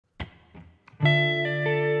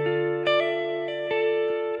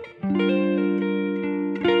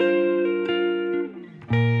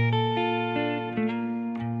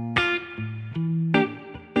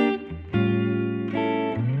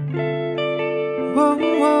whoa,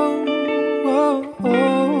 whoa,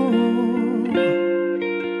 whoa.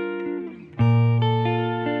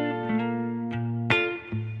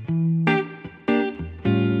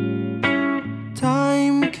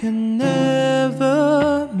 Time can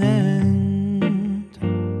never mend.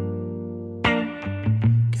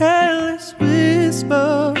 Careless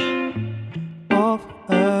whisper of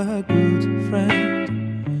a good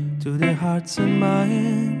friend to their hearts and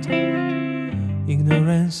mind.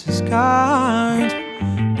 Ignorance is kind.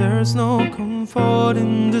 There's no comfort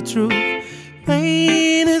in the truth.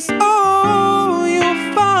 Pain is all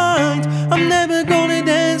you'll find. I'm never gonna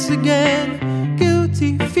dance again.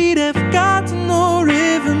 Guilty feet have got no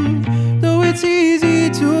rhythm. Though it's easy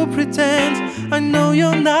to pretend, I know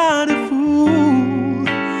you're not a fool.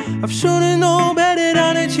 I've should've known better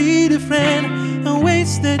than to cheat a friend and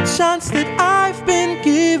waste the chance that I've been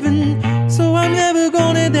given. So I'm never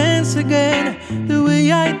gonna dance again the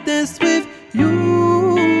way I danced with you.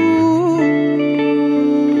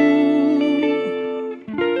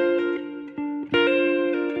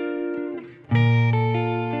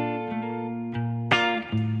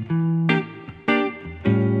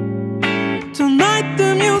 Tonight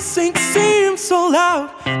the music seems so loud.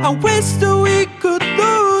 I wish that we could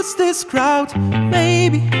lose this crowd.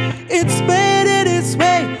 Maybe it's better this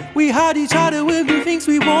way. We had each other with the things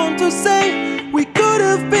we want to say. We could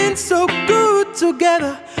have been so good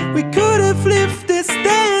together. We could have lived this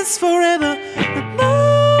dance forever. But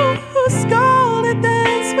now who's gonna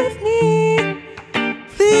dance with me?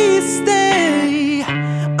 Please stay.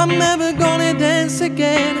 I'm never gonna dance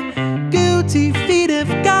again. Guilty feet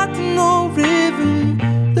have got no rhythm.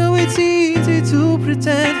 Though it's easy to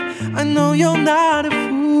pretend, I know you're not a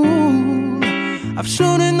fool. I've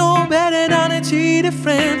should've known better than to cheat a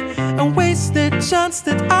friend and waste the chance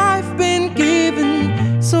that I've been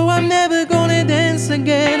given. So I'm never gonna dance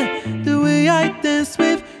again the way I